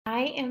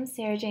I am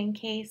Sarah Jane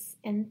Case,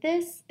 and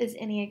this is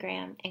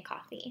Enneagram and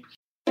Coffee.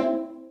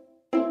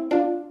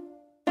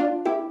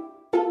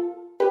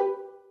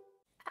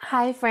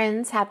 Hi,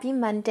 friends. Happy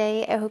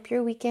Monday. I hope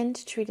your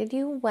weekend treated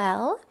you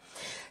well.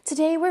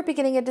 Today, we're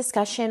beginning a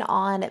discussion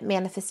on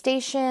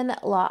manifestation,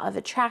 law of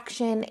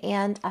attraction,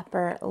 and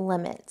upper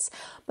limits.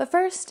 But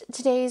first,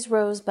 today's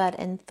rosebud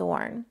and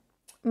thorn.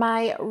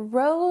 My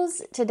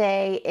rose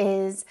today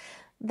is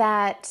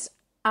that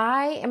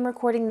I am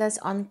recording this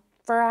on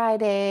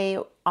Friday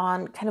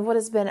on kind of what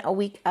has been a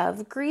week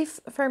of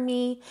grief for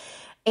me,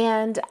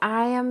 and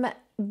I am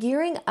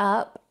gearing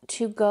up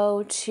to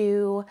go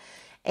to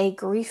a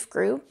grief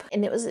group,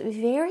 and it was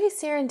very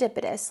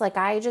serendipitous. Like,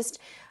 I just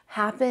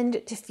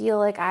happened to feel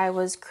like I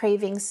was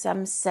craving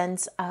some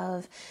sense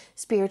of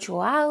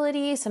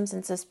spirituality, some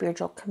sense of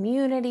spiritual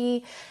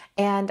community.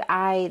 And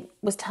I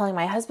was telling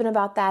my husband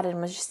about that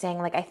and was just saying,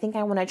 like, I think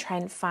I want to try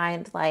and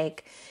find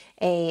like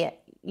a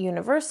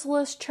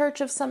Universalist church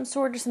of some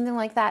sort or something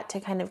like that to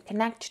kind of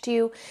connect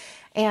to.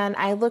 And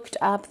I looked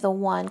up the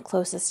one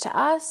closest to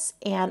us,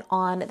 and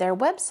on their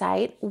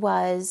website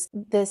was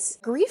this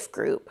grief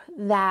group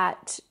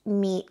that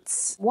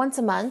meets once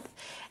a month.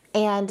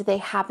 And they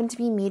happen to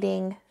be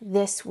meeting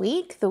this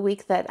week, the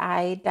week that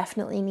I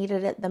definitely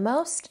needed it the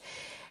most.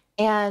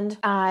 And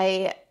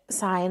I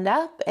signed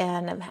up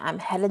and I'm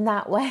headed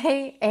that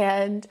way.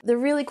 And the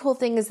really cool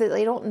thing is that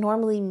they don't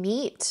normally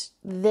meet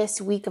this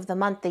week of the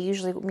month. They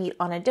usually meet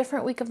on a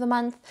different week of the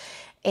month.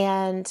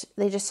 And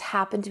they just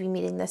happen to be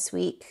meeting this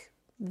week,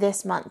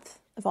 this month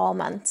of all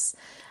months.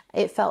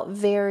 It felt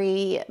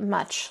very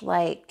much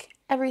like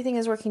everything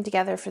is working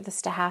together for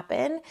this to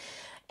happen.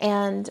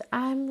 And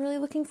I'm really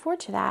looking forward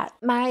to that.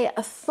 My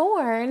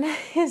thorn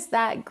is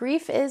that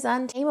grief is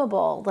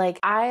untamable. Like,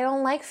 I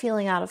don't like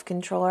feeling out of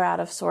control or out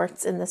of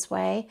sorts in this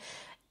way.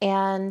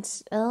 And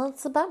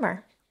it's a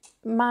bummer.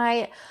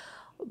 My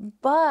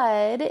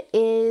bud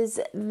is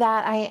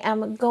that I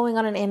am going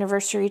on an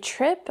anniversary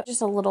trip,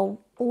 just a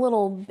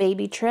little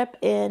baby trip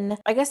in,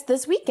 I guess,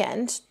 this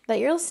weekend that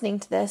you're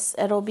listening to this.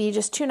 It'll be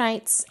just 2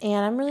 nights,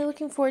 and I'm really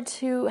looking forward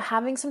to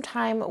having some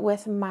time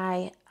with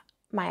my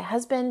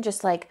husband,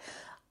 just like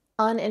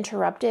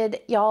uninterrupted.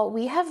 Y'all,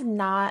 we have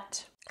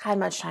not had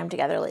much time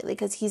together lately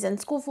because he's in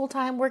school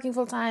full-time, working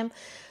full-time.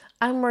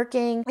 I'm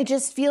working. It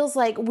just feels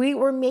like we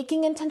were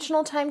making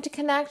intentional time to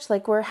connect.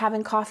 Like, we're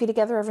having coffee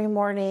together every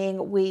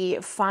morning. We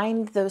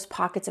find those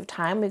pockets of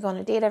time. We go on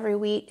a date every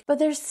week. But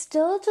there's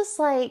still just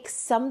like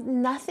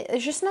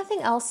there's just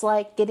nothing else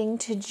like getting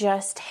to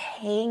just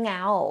hang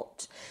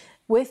out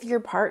with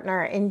your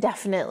partner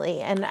indefinitely.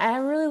 And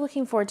I'm really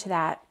looking forward to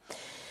that.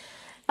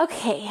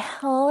 Okay,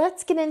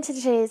 let's get into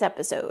today's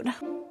episode.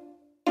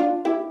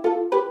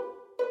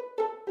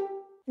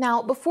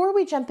 Now, before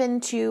we jump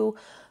into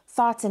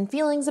thoughts and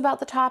feelings about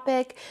the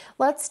topic,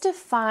 let's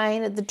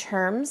define the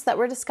terms that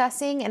we're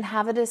discussing and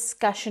have a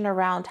discussion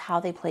around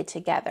how they play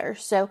together.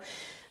 So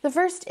the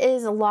first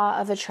is law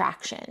of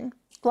attraction.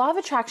 Law of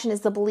attraction is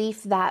the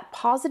belief that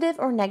positive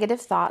or negative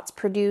thoughts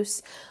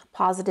produce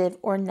positive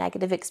or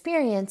negative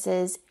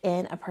experiences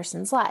in a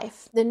person's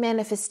life. Then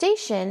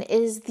manifestation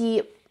is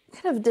the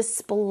kind of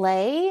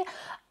display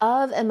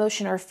of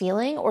emotion or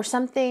feeling or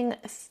something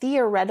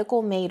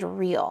theoretical made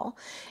real.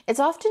 It's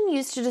often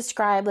used to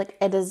describe like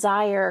a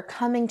desire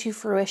coming to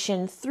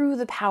fruition through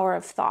the power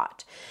of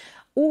thought,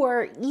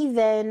 or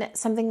even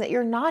something that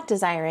you're not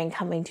desiring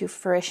coming to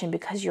fruition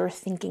because you're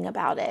thinking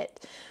about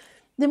it.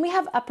 Then we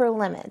have upper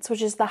limits,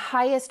 which is the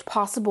highest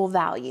possible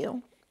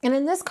value. And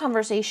in this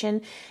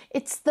conversation,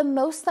 it's the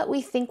most that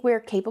we think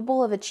we're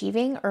capable of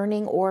achieving,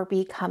 earning, or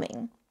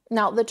becoming.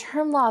 Now, the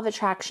term law of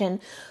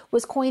attraction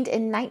was coined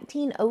in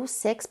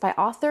 1906 by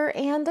author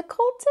and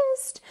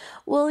occultist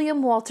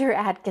William Walter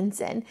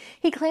Atkinson.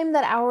 He claimed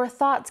that our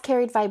thoughts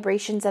carried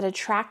vibrations that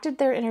attracted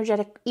their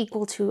energetic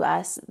equal to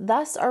us.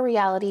 Thus, our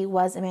reality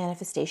was a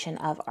manifestation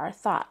of our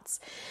thoughts.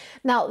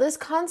 Now, this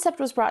concept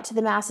was brought to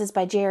the masses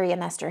by Jerry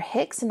and Esther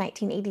Hicks in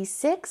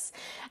 1986.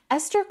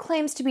 Esther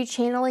claims to be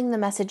channeling the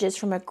messages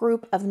from a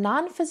group of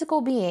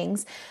non-physical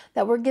beings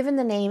that were given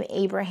the name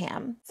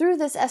Abraham. Through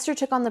this, Esther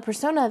took on the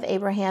persona of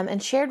Abraham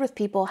and shared with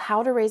people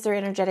how to raise their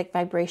energetic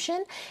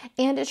vibration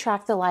and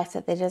attract the life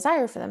that they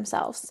desire for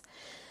themselves.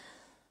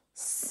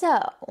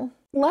 So,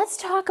 let's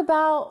talk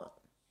about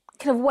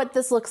kind of what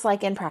this looks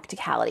like in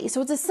practicality. So,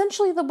 it's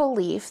essentially the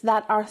belief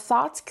that our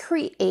thoughts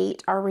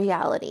create our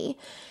reality,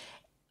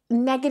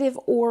 negative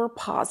or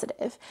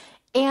positive,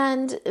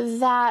 and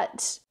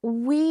that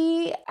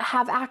we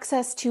have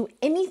access to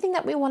anything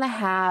that we want to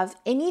have,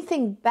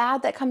 anything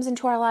bad that comes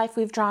into our life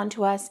we've drawn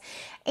to us,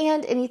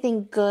 and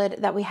anything good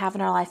that we have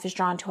in our life is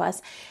drawn to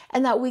us,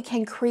 and that we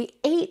can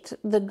create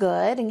the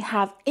good and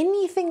have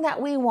anything that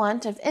we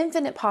want of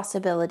infinite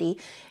possibility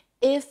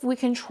if we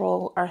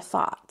control our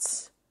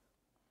thoughts.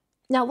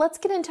 Now, let's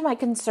get into my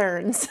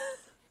concerns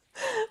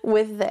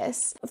with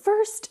this.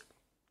 First,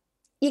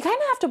 you kind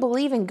of have to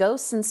believe in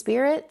ghosts and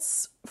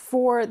spirits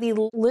for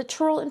the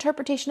literal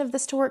interpretation of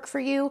this to work for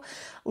you.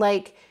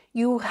 Like,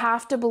 you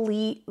have to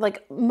believe,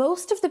 like,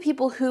 most of the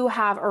people who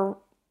have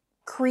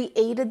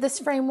created this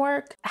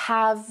framework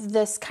have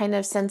this kind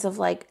of sense of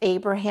like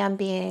Abraham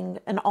being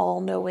an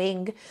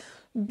all-knowing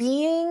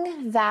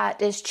being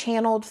that is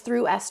channeled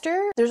through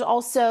Esther. There's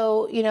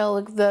also,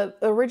 like the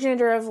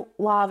originator of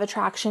law of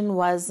attraction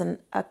was an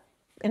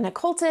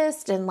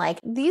occultist, and like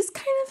these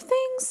kind of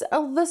things,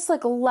 this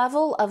like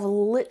level of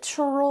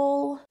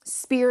literal,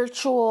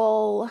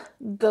 spiritual,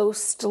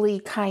 ghostly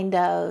kind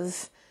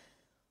of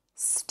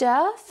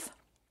stuff,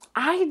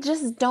 I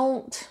just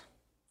don't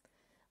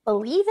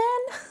believe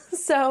in.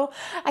 So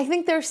I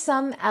think there's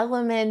some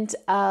element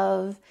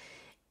of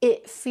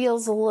it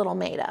feels a little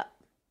made up.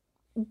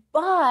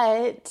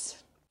 But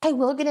I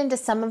will get into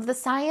some of the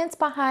science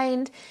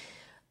behind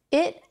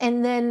it.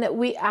 And then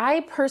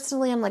I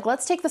personally am like,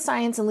 let's take the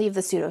science and leave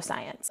the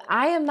pseudoscience.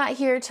 I am not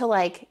here to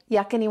like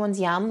yuck anyone's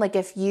yum. Like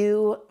if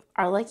you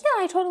are like,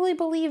 yeah, I totally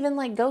believe in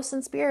like ghosts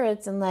and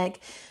spirits and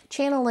like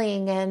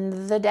channeling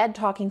and the dead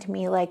talking to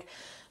me, like,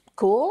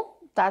 cool.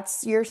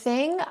 That's your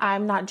thing.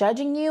 I'm not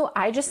judging you.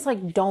 I just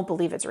like don't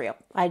believe it's real.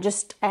 I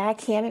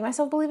can't make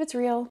myself believe it's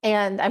real.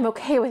 And I'm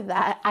okay with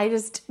that. I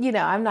just,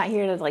 I'm not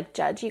here to like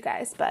judge you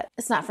guys, but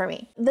it's not for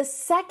me. The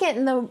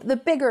second, the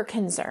bigger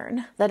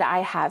concern that I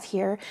have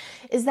here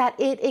is that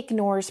it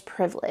ignores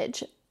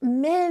privilege.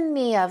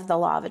 Many of the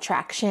law of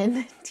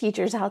attraction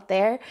teachers out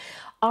there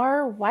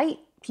are white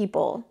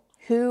people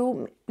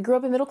who grew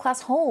up in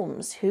middle-class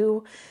homes,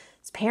 who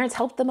parents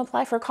helped them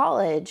apply for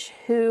college,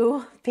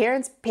 who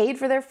parents paid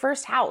for their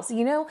first house,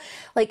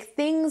 like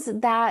things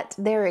that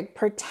they're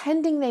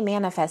pretending they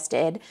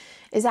manifested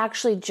is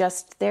actually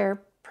just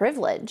their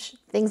privilege,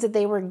 things that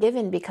they were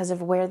given because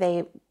of where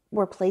they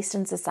were placed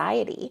in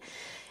society.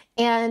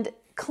 And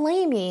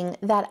claiming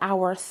that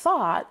our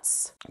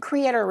thoughts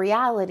create our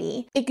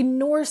reality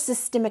ignores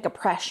systemic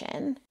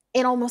oppression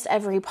in almost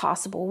every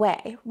possible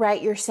way,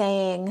 right? You're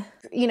saying,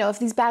 if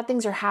these bad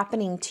things are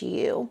happening to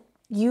you,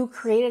 you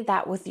created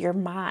that with your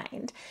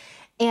mind.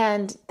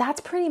 And that's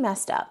pretty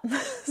messed up.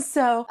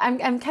 So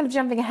I'm kind of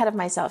jumping ahead of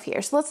myself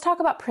here. So let's talk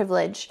about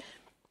privilege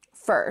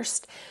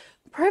first.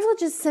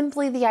 Privilege is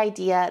simply the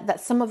idea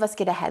that some of us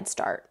get a head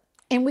start.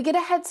 And we get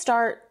a head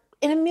start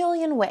in a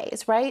million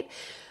ways, right?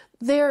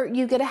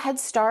 You get a head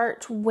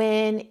start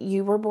when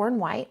you were born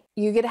white.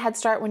 You get a head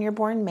start when you're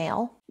born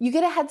male. You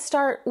get a head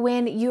start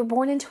when you're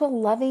born into a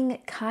loving,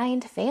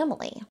 kind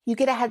family. You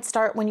get a head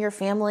start when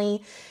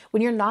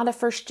when you're not a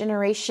first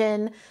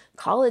generation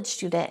college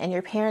student and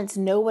your parents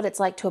know what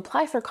it's like to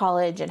apply for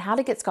college and how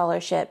to get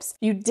scholarships.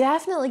 You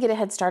definitely get a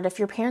head start if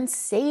your parents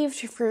saved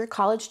for your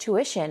college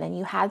tuition and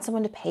you had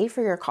someone to pay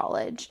for your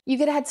college. You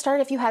get a head start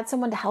if you had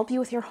someone to help you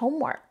with your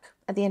homework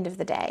at the end of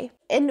the day.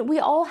 And we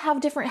all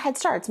have different head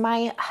starts.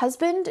 My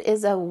husband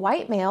is a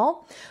white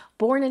male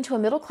born into a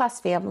middle-class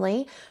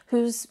family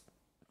who's,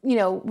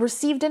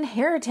 received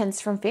inheritance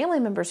from family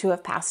members who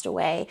have passed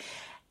away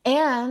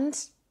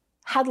and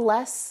had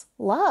less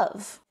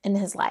love in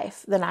his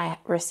life than I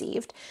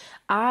received.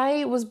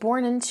 I've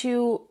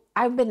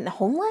been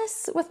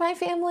homeless with my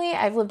family.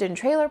 I've lived in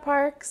trailer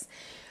parks.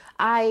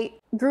 I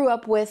grew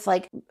up with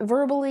like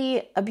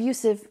verbally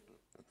abusive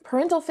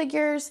parental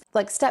figures,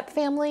 like step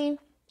parents.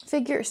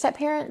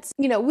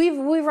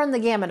 We've run the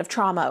gamut of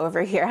trauma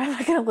over here. I'm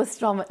not going to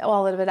list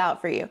all of it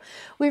out for you.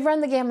 We've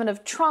run the gamut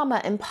of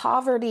trauma and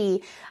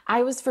poverty.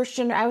 I was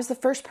the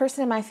first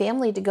person in my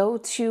family to go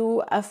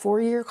to a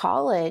 4-year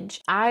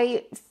college.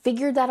 I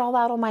figured that all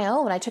out on my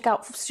own. I took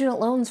out student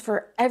loans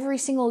for every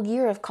single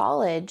year of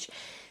college.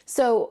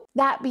 So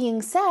that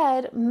being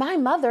said, my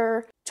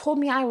mother told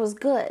me I was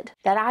good,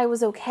 that I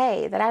was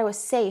okay, that I was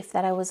safe,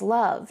 that I was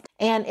loved.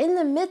 And in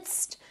the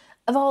midst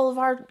of all of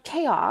our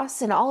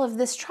chaos and all of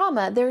this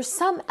trauma, there's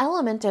some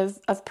element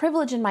of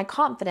privilege in my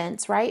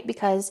confidence, right?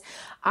 Because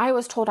I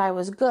was told I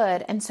was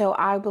good, and so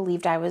I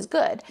believed I was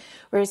good.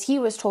 Whereas he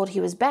was told he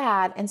was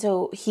bad, and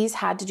so he's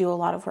had to do a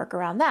lot of work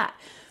around that.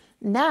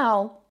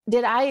 Now,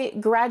 did I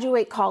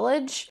graduate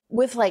college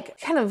with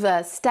like kind of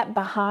a step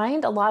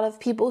behind a lot of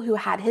people who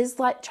had his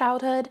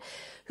childhood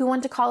who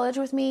went to college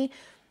with me?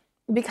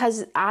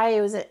 Because I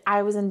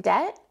was in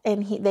debt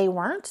and they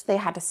weren't. They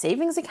had a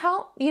savings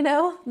account,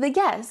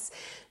 yes.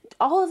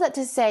 All of that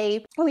to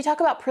say, when we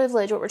talk about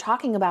privilege, what we're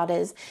talking about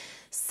is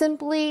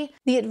simply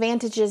the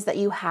advantages that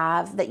you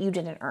have that you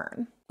didn't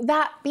earn.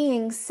 That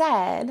being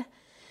said,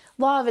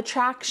 law of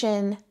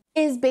attraction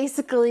is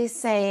basically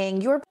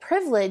saying your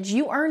privilege,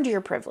 you earned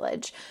your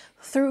privilege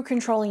through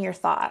controlling your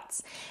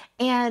thoughts.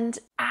 And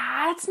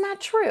that's not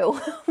true,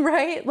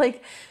 right?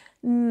 Like,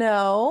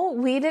 no,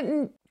 we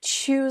didn't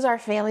choose our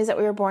families that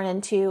we were born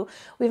into.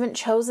 We haven't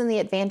chosen the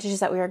advantages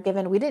that we were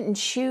given. We didn't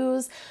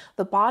choose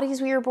the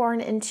bodies we were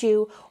born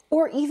into,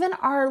 or even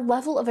our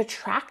level of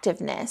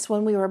attractiveness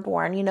when we were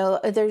born.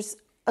 There's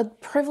a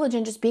privilege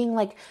in just being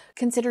like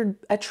considered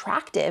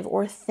attractive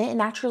or thin,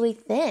 naturally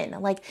thin.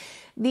 Like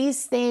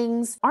these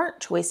things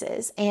aren't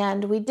choices,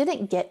 and we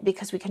didn't get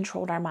because we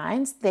controlled our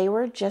minds. They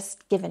were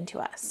just given to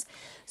us.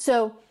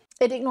 So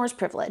it ignores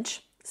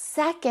privilege.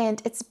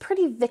 Second, it's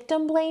pretty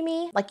victim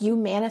blamey. Like you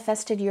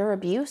manifested your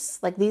abuse,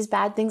 like these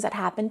bad things that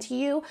happened to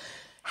you.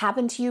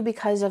 happen to you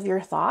because of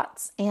your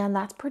thoughts, and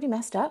that's pretty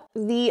messed up.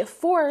 The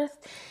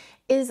fourth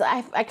is,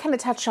 I kind of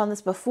touched on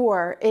this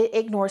before, it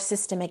ignores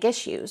systemic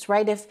issues,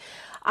 right? If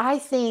I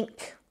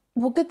think,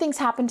 well, good things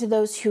happen to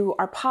those who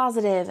are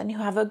positive and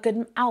who have a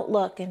good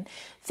outlook and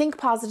think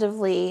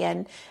positively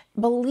and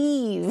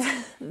believe,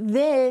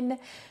 then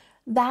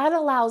that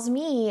allows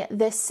me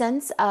this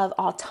sense of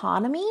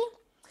autonomy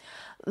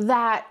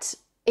that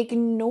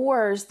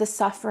ignores the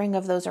suffering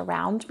of those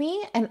around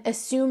me and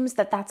assumes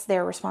that that's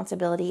their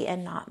responsibility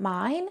and not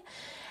mine.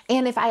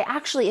 And if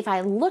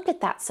I look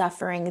at that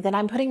suffering, then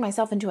I'm putting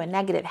myself into a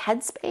negative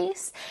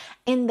headspace,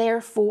 and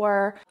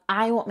therefore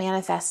I won't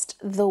manifest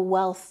the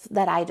wealth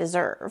that I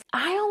deserve.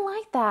 I don't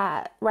like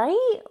that,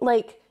 right?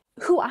 Like,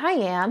 who I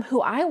am,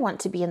 who I want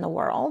to be in the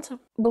world,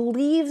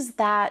 believes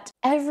that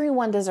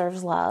everyone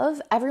deserves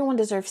love, everyone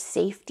deserves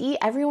safety,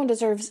 everyone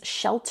deserves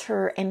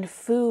shelter and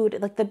food.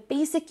 Like, the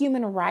basic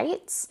human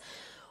rights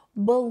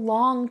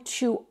belong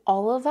to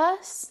all of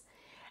us.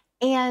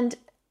 And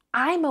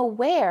I'm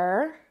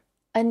aware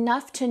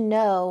enough to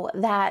know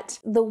that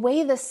the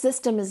way the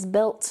system is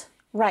built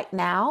right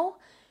now,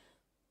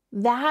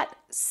 that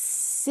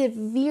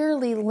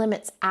severely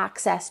limits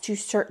access to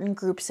certain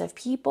groups of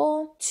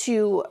people,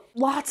 to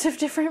lots of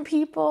different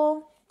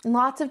people,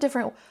 lots of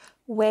different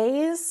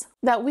ways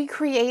that we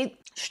create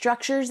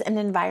structures and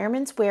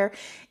environments where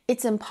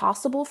it's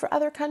impossible for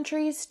other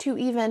countries to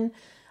even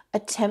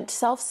attempt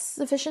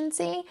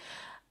self-sufficiency.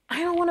 I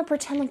don't want to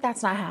pretend like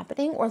that's not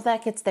happening or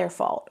that it's their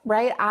fault,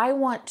 right? I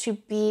want to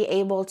be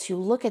able to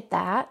look at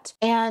that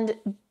and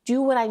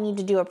do what I need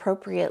to do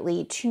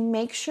appropriately to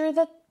make sure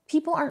that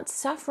people aren't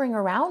suffering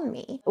around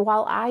me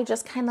while I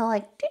just kind of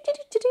like,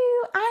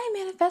 I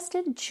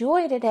manifested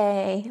joy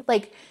today.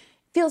 Like,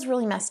 feels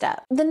really messed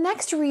up. The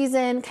next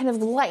reason, kind of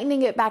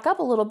lightening it back up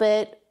a little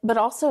bit, but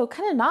also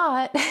kind of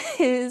not,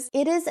 is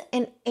it is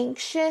an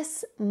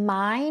anxious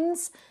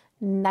mind's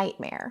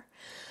nightmare.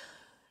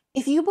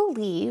 If you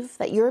believe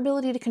that your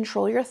ability to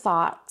control your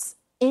thoughts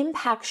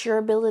impacts your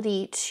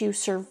ability to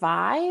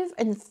survive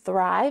and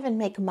thrive and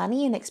make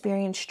money and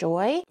experience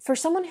joy, for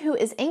someone who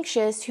is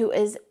anxious, who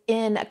is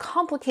in a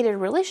complicated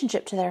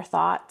relationship to their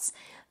thoughts,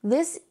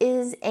 this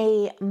is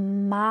a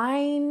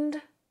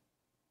mind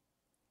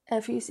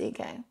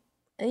F-U-C-K.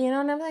 You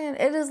know what I'm saying?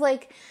 It is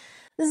like,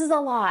 this is a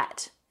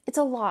lot. It's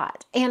a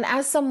lot. And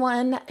as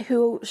someone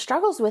who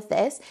struggles with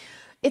this,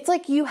 it's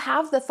like you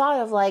have the thought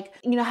of like,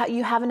 you know, how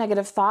you have a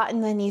negative thought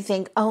and then you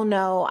think, oh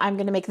no, I'm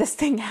going to make this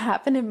thing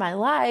happen in my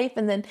life.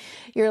 And then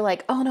you're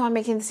like, oh no, I'm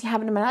making this thing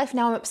happen in my life.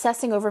 Now I'm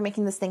obsessing over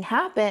making this thing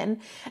happen.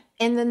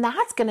 And then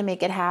that's going to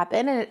make it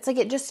happen. And it's like,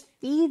 it just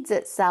feeds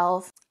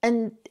itself.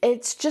 And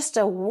it's just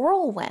a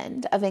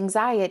whirlwind of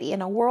anxiety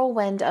and a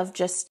whirlwind of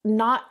just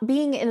not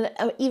being in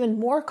an even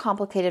more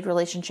complicated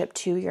relationship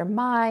to your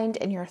mind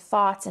and your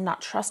thoughts and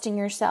not trusting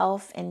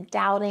yourself and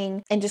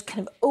doubting and just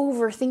kind of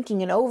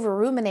overthinking and over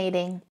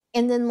ruminating.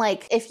 And then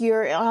like, if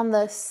you're on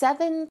the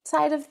 7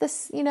 side of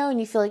this, you know, and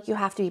you feel like you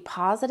have to be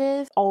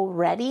positive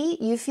already,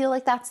 you feel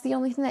like that's the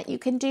only thing that you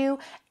can do.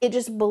 It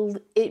just,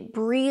 it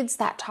breeds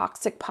that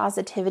toxic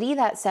positivity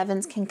that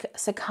 7s can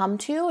succumb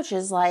to, which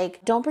is like,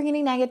 don't bring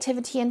any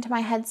negativity into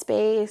my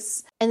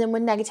headspace. And then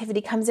when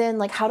negativity comes in,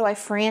 like, how do I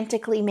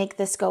frantically make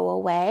this go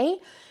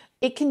away?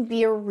 It can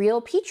be a real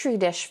petri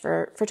dish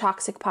for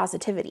toxic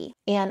positivity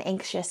and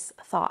anxious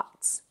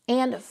thoughts.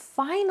 And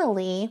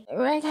finally,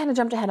 I kind of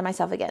jumped ahead of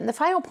myself again. The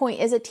final point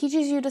is it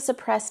teaches you to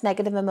suppress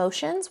negative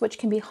emotions, which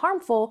can be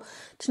harmful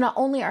to not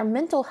only our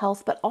mental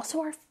health, but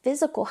also our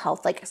physical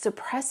health. Like,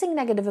 suppressing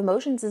negative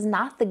emotions is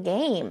not the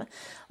game.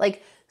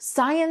 Like,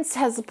 science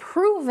has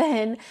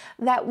proven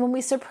that when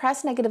we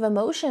suppress negative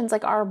emotions,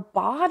 like, our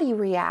body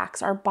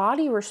reacts, our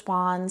body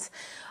responds,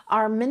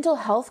 our mental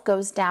health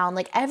goes down.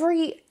 Like,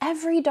 every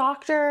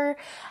doctor,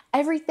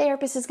 every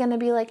therapist is going to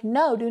be like,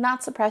 no, do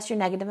not suppress your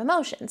negative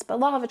emotions. But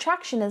law of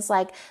attraction is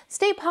like,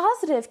 stay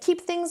positive, keep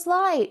things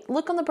light,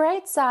 look on the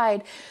bright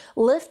side,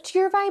 lift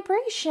your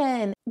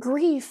vibration.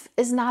 Grief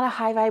is not a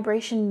high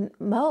vibration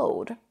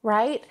mode,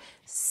 right?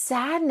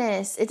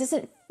 Sadness, it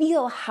doesn't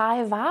feel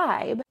high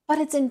vibe, but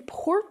it's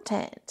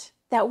important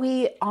that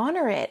we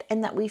honor it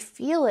and that we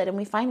feel it and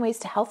we find ways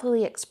to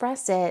healthily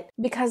express it,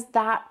 because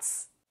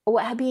that's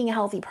what being a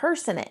healthy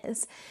person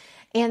is.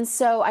 And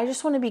so I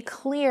just want to be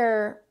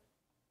clear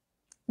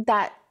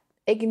that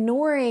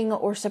ignoring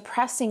or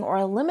suppressing or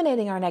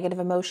eliminating our negative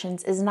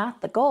emotions is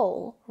not the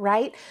goal,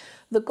 right?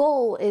 The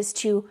goal is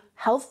to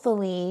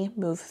healthily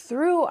move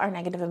through our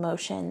negative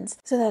emotions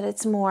so that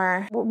it's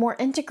more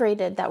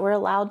integrated, that we're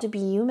allowed to be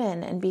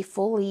human and be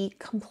fully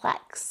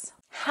complex.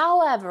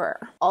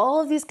 However, all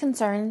of these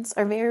concerns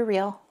are very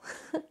real.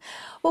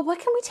 Well, what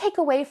can we take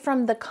away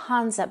from the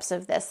concepts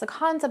of this, the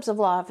concepts of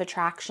law of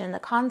attraction, the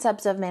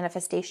concepts of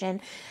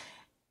manifestation,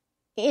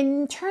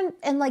 in turn,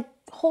 and like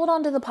hold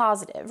on to the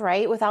positive,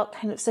 right? Without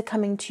kind of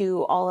succumbing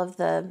to all of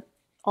the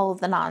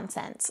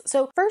nonsense.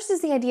 So first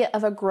is the idea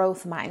of a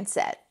growth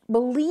mindset,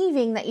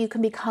 believing that you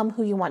can become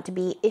who you want to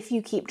be if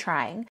you keep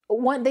trying.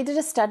 they did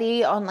a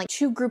study on like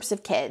two groups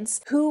of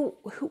kids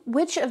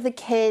which of the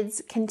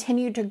kids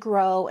continued to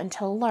grow and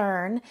to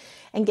learn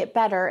and get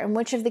better, and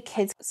which of the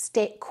kids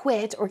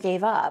quit or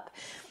gave up.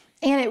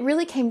 And it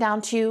really came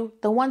down to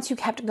the ones who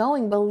kept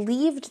going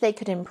believed they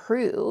could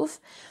improve,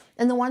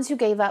 and the ones who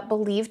gave up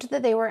believed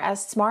that they were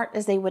as smart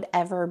as they would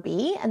ever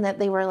be and that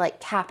they were like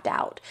capped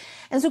out.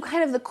 And so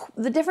kind of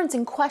the difference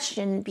in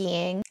question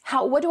being,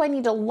 what do I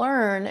need to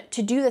learn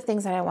to do the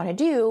things that I want to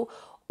do?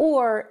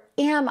 Or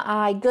am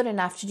I good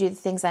enough to do the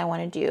things I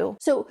want to do?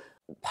 So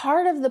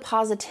part of the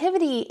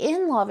positivity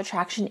in law of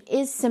attraction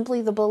is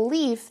simply the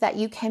belief that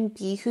you can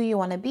be who you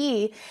want to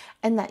be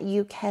and that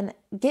you can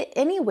get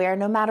anywhere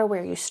no matter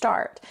where you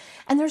start.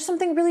 And there's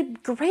something really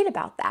great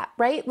about that,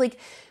 right? Like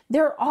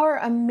there are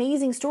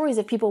amazing stories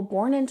of people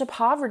born into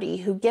poverty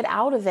who get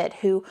out of it,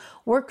 who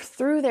work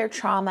through their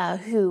trauma,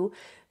 who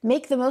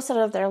make the most out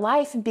of their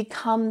life and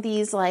become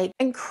these like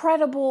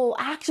incredible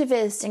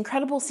activists,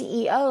 incredible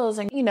CEOs,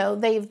 and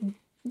they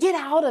get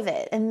out of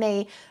it and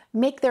they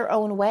make their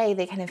own way.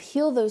 They kind of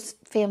heal those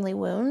family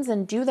wounds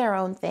and do their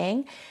own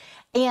thing.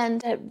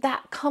 And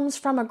that comes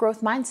from a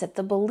growth mindset,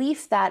 the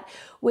belief that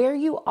where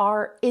you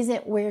are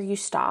isn't where you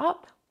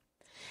stop.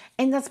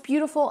 And that's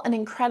beautiful and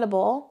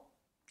incredible.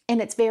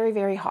 And it's very,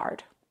 very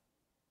hard,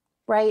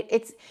 right?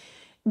 It's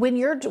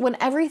when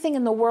everything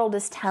in the world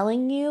is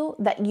telling you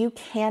that you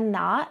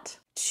cannot,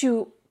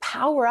 to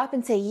power up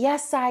and say,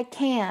 yes, I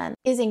can,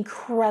 is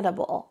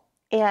incredible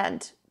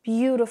and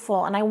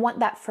beautiful. And I want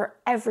that for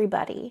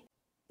everybody,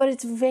 but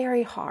it's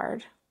very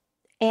hard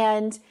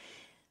and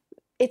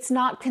it's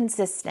not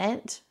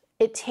consistent.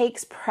 It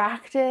takes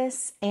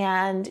practice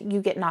and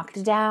you get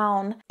knocked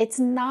down. It's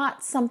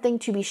not something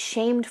to be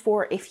shamed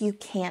for if you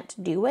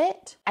can't do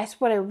it. That's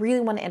what I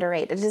really want to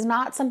iterate. It is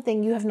not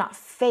something you have not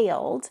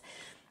failed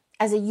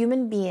as a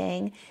human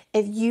being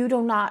if you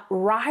do not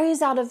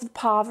rise out of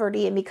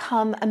poverty and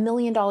become $1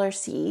 million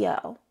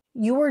CEO.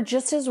 You are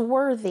just as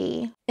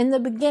worthy in the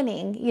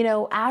beginning,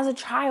 as a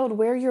child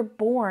where you're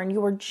born,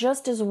 you are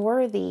just as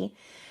worthy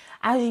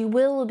as you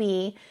will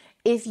be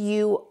if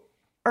you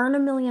earn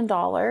 $1 million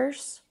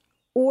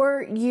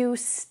or you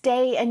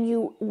stay and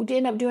you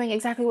end up doing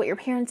exactly what your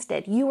parents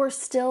did. You are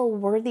still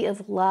worthy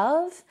of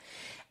love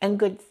and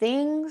good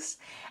things,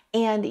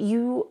 and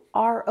you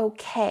are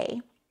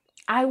okay.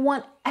 I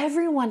want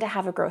everyone to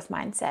have a growth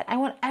mindset. I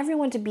want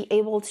everyone to be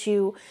able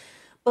to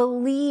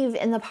believe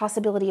in the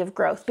possibility of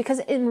growth, because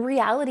in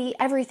reality,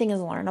 everything is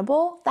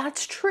learnable.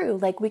 That's true.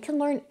 Like we can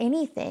learn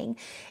anything.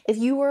 If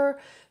you were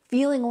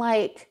feeling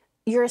like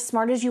you're as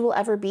smart as you will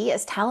ever be,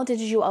 as talented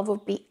as you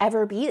will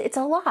ever be, it's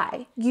a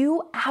lie.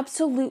 You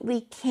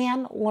absolutely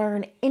can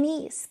learn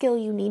any skill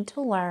you need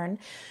to learn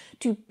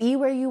to be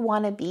where you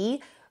want to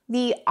be.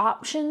 The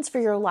options for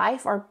your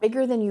life are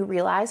bigger than you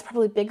realize,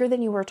 probably bigger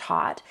than you were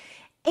taught,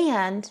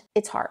 and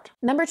it's hard.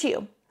 Number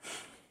 2.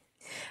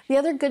 The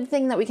other good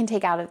thing that we can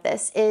take out of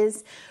this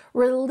is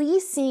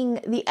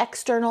releasing the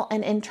external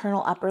and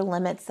internal upper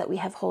limits that we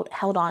have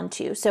held on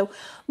to. So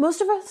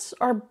most of us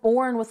are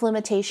born with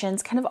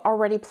limitations kind of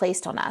already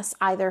placed on us,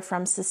 either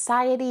from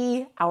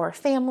society, our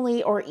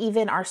family, or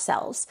even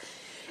ourselves.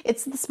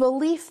 It's this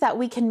belief that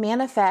we can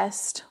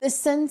manifest this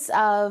sense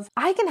of,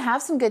 I can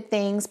have some good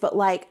things, but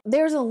like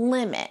there's a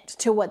limit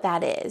to what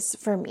that is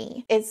for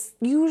me. It's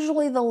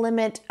usually the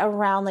limit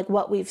around like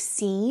what we've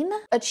seen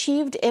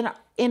achieved in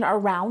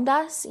around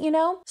us,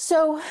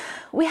 So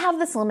we have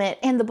this limit,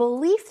 and the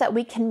belief that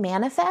we can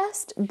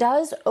manifest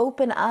does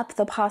open up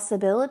the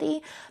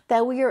possibility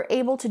that we are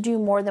able to do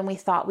more than we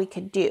thought we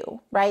could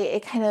do, right?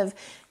 It kind of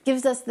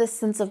gives us this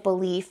sense of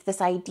belief,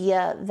 this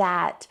idea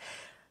that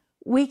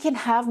we can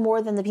have more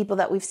than the people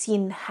that we've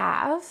seen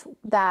have,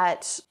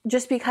 that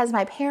just because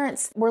my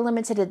parents were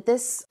limited at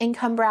this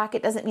income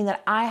bracket doesn't mean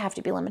that I have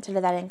to be limited to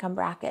that income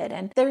bracket.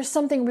 And there's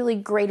something really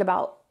great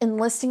about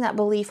enlisting that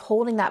belief,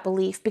 holding that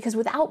belief, because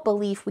without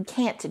belief, we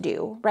can't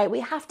do, right?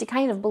 We have to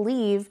kind of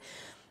believe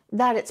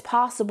that it's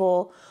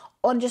possible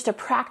on just a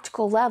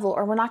practical level,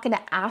 or we're not going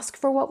to ask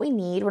for what we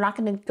need. We're not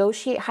going to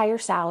negotiate higher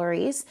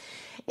salaries.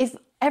 If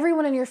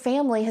everyone in your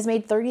family has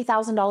made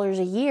 $30,000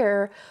 a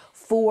year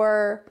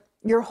for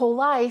your whole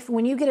life,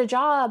 when you get a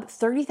job,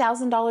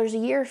 $30,000 a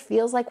year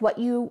feels like what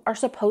you are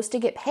supposed to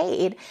get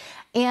paid.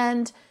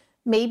 And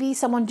maybe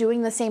someone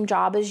doing the same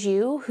job as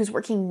you, who's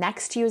working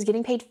next to you, is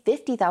getting paid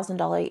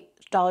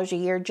 $50,000 a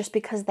year just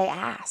because they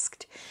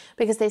asked,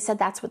 because they said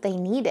that's what they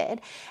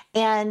needed.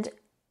 And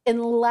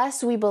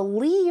unless we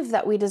believe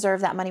that we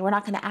deserve that money, we're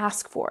not going to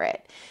ask for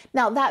it.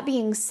 Now, that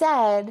being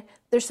said,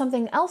 there's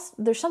something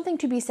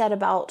to be said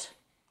about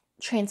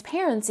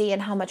transparency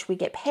and how much we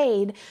get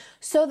paid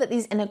so that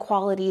these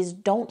inequalities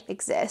don't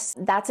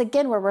exist. That's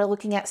again where we're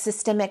looking at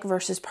systemic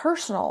versus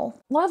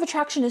personal. Law of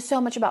attraction is so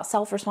much about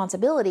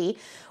self-responsibility,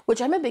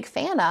 which I'm a big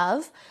fan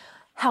of.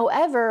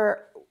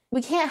 However,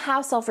 we can't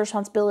have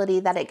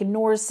self-responsibility that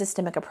ignores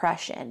systemic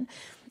oppression.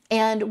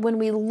 And when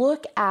we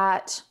look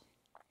at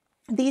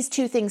these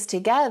two things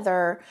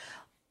together,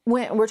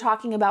 when we're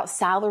talking about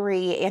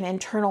salary and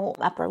internal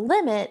upper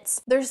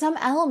limits, there's some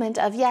element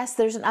of, yes,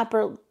 there's an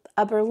upper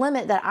upper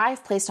limit that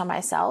I've placed on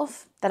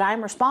myself that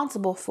I'm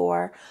responsible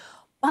for.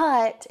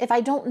 But if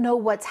I don't know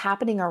what's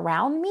happening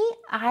around me,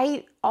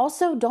 I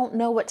also don't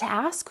know what to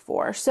ask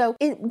for. So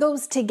it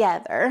goes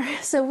together.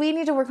 So we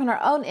need to work on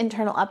our own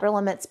internal upper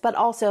limits, but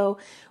also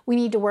we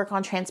need to work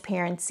on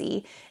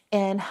transparency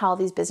in how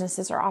these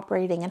businesses are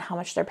operating and how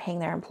much they're paying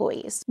their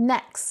employees.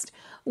 Next,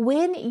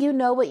 when you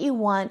know what you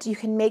want, you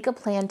can make a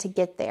plan to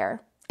get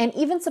there and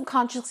even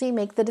subconsciously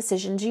make the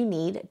decisions you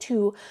need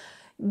to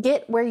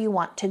get where you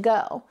want to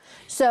go.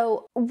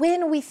 So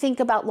when we think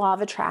about law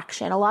of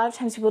attraction, a lot of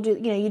times people do,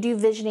 you do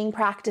visioning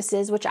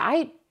practices, which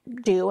I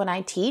do and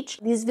I teach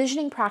these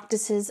visioning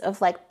practices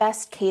of like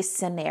best case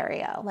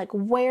scenario, like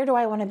where do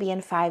I want to be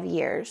in 5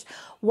 years?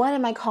 What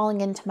am I calling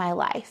into my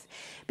life?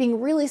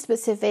 Being really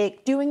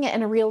specific, doing it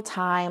in real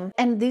time.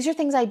 And these are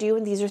things I do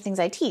and these are things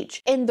I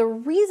teach. And the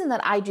reason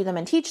that I do them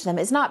and teach them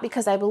is not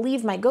because I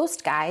believe my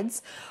ghost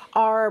guides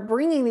are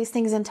bringing these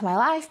things into my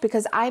life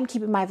because I'm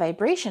keeping my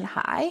vibration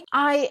high.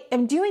 I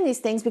am doing these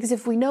things because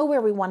if we know where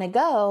we want to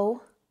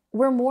go,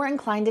 we're more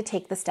inclined to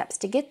take the steps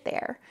to get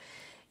there.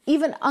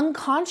 Even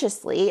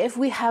unconsciously, if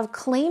we have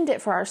claimed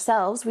it for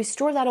ourselves, we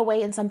store that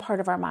away in some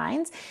part of our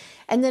minds.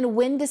 And then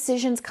when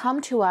decisions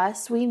come to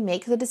us, we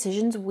make the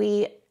decisions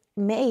we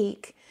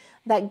make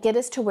that get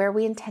us to where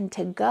we intend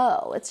to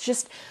go. It's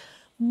just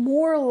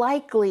more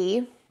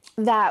likely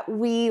that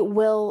we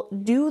will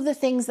do the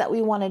things that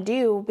we want to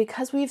do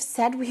because we've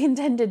said we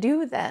intend to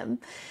do them.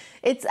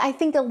 It's, I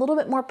think, a little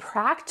bit more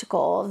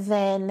practical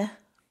than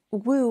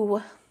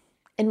woo,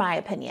 in my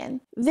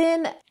opinion.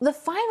 Then the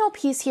final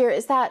piece here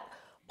is that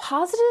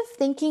positive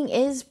thinking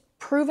is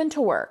proven to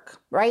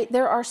work, right?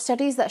 There are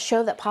studies that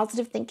show that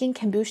positive thinking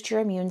can boost your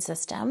immune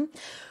system,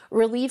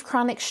 relieve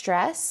chronic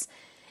stress.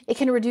 It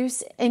can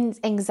reduce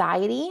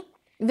anxiety.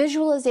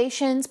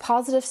 Visualizations,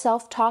 positive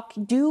self-talk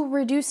do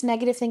reduce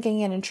negative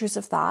thinking and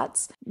intrusive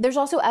thoughts. There's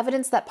also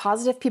evidence that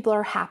positive people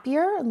are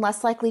happier and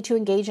less likely to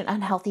engage in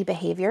unhealthy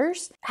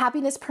behaviors.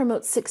 Happiness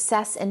promotes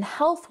success in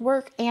health,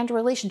 work, and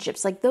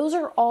relationships. Like those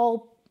are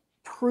all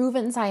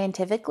proven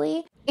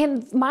scientifically.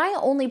 And my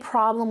only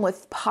problem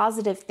with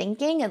positive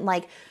thinking and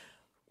like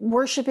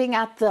worshiping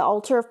at the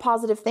altar of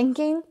positive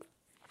thinking,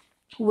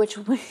 which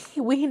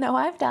we know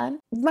I've done.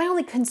 My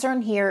only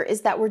concern here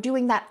is that we're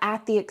doing that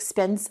at the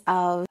expense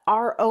of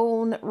our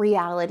own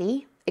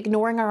reality,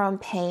 ignoring our own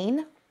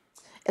pain,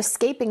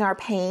 escaping our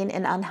pain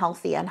in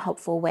unhealthy,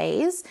 unhelpful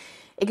ways,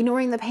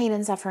 ignoring the pain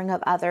and suffering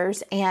of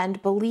others,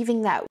 and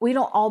believing that we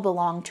don't all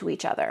belong to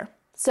each other.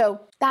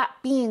 So that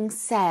being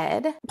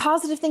said,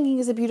 positive thinking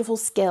is a beautiful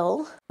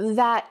skill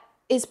that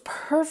is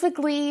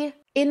perfectly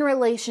in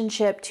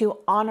relationship to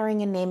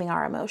honoring and naming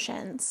our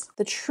emotions,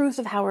 the truth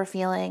of how we're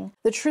feeling,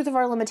 the truth of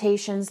our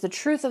limitations, the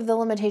truth of the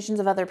limitations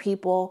of other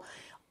people,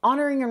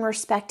 honoring and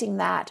respecting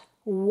that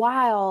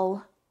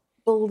while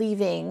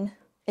believing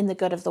in the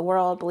good of the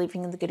world,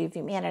 believing in the good of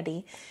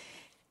humanity,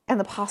 and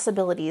the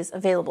possibilities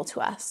available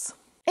to us.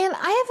 And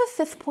I have a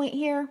fifth point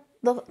here.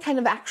 The kind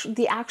of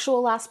the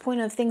actual last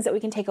point of things that we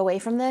can take away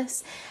from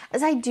this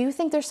is I do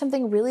think there's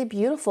something really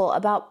beautiful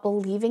about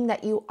believing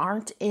that you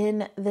aren't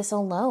in this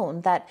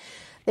alone, that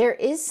there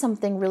is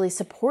something really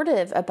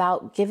supportive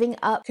about giving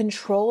up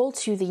control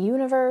to the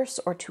universe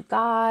or to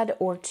God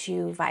or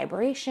to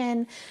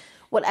vibration,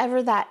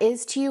 whatever that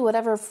is to you,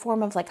 whatever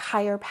form of like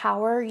higher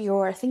power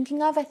you're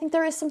thinking of. I think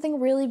there is something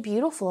really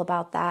beautiful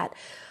about that,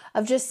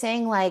 of just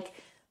saying like,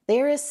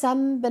 there is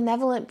some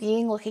benevolent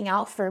being looking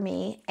out for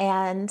me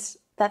and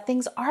that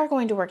things are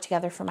going to work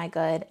together for my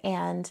good.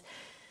 And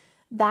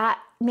that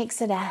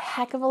makes it a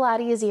heck of a lot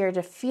easier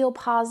to feel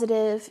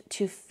positive,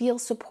 to feel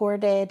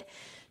supported,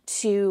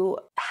 to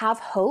have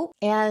hope.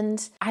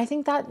 And I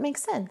think that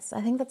makes sense.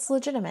 I think that's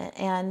legitimate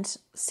and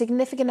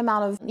significant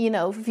amount of,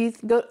 if you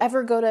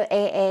ever go to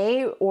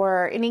AA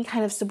or any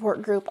kind of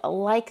support group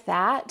like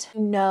that,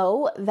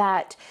 know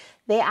that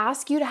they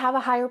ask you to have a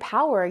higher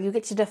power. You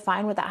get to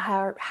define what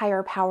that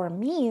higher power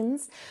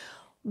means.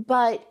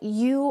 But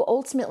you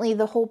ultimately,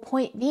 the whole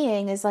point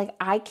being is like,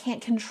 I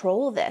can't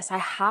control this. I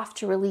have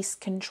to release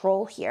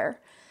control here.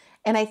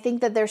 And I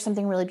think that there's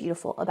something really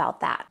beautiful about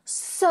that.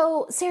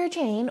 So Sarah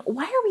Jane,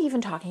 why are we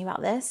even talking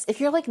about this?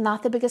 If you're like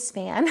not the biggest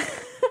fan,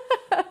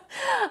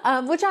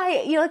 which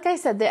like I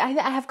said, I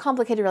have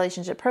complicated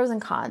relationship pros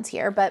and cons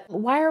here, but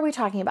why are we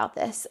talking about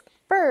this?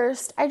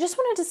 First, I just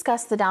want to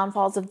discuss the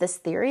downfalls of this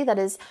theory that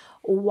is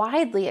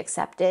widely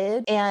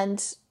accepted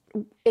and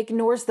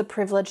ignores the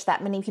privilege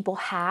that many people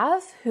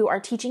have who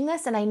are teaching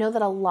this. And I know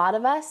that a lot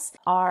of us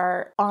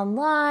are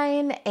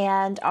online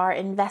and are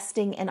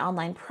investing in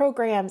online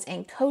programs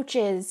and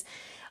coaches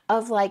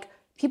of like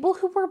people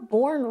who were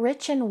born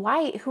rich and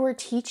white, who are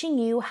teaching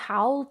you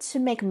how to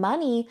make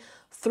money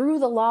through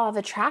the law of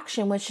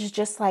attraction, which is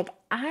just like,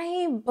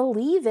 I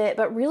believe it,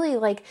 but really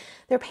like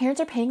their parents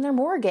are paying their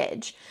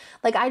mortgage.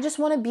 Like, I just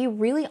want to be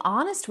really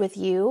honest with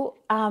you,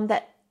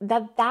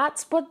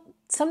 that's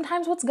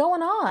sometimes what's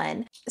going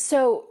on.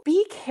 So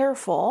be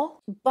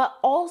careful, but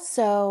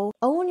also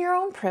own your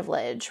own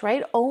privilege,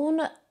 right?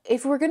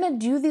 If we're going to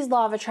do these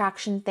law of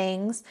attraction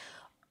things,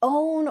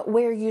 own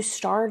where you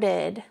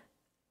started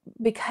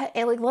because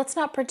like, let's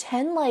not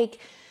pretend like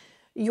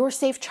your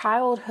safe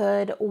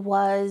childhood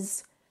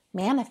was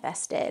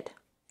manifested.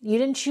 You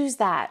didn't choose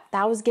that.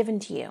 That was given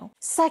to you.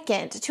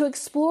 Second, to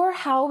explore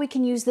how we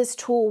can use this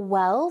tool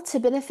well to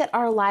benefit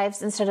our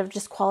lives instead of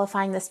just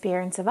qualifying the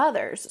experience of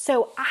others.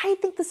 So I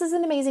think this is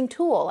an amazing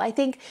tool. I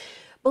think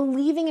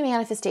believing in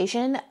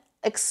manifestation,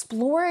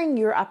 exploring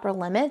your upper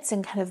limits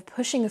and kind of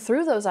pushing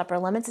through those upper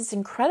limits is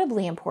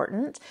incredibly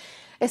important,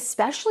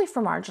 especially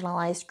for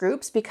marginalized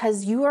groups,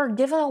 because you are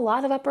given a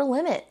lot of upper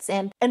limits.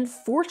 And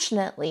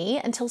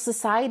unfortunately, until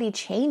society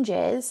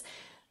changes,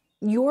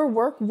 your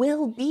work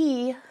will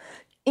be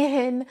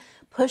in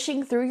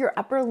pushing through your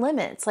upper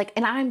limits. Like,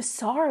 and I'm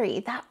sorry,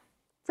 that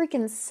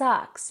freaking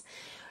sucks.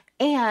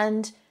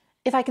 And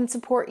if I can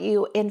support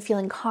you in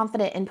feeling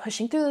confident in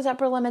pushing through those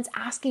upper limits,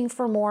 asking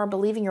for more,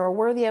 believing you're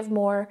worthy of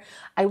more,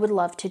 I would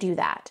love to do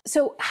that.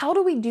 So how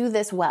do we do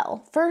this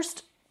well?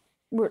 First,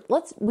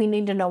 we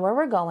need to know where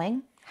we're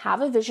going,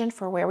 have a vision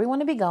for where we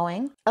want to be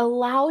going,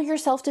 allow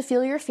yourself to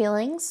feel your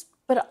feelings,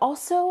 but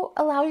also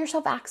allow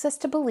yourself access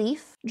to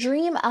belief,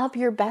 dream up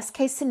your best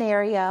case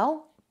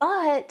scenario,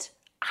 but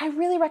I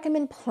really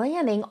recommend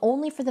planning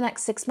only for the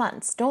next 6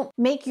 months. Don't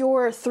make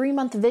your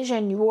 3-month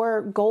vision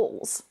your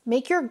goals.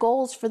 Make your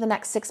goals for the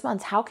next 6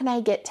 months. How can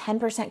I get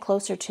 10%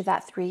 closer to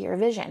that 3-year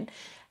vision?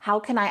 How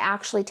can I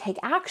actually take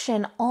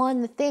action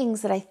on the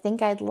things that I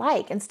think I'd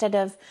like instead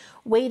of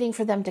waiting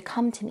for them to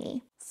come to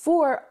me?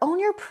 4,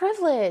 own your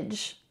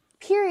privilege,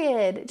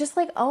 period. Just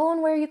like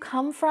own where you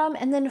come from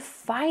and then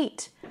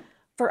fight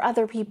for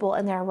other people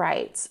and their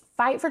rights.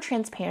 Fight for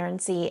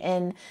transparency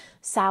in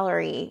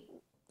salary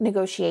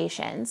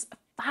negotiations.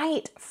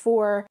 Fight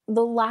for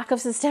the lack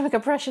of systemic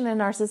oppression in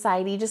our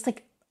society. Just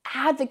like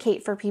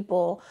advocate for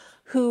people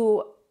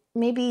who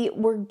maybe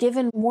were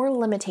given more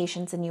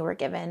limitations than you were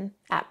given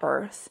at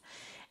birth.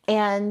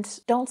 And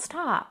don't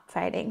stop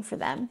fighting for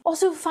them.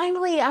 Also,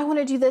 finally, I want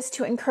to do this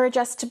to encourage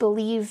us to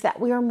believe that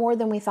we are more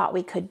than we thought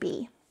we could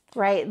be,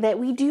 right? That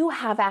we do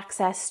have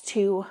access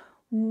to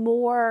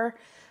more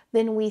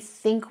than we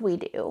think we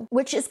do,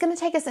 which is going to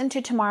take us into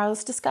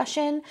tomorrow's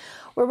discussion,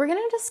 where we're going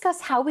to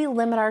discuss how we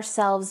limit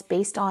ourselves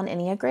based on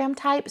Enneagram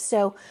type.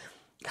 So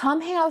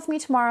come hang out with me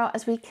tomorrow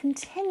as we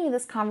continue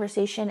this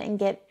conversation and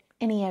get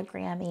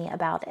Enneagrammy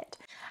about it.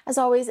 As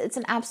always, it's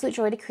an absolute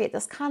joy to create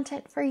this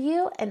content for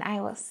you, and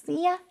I will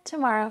see you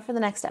tomorrow for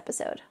the next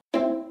episode.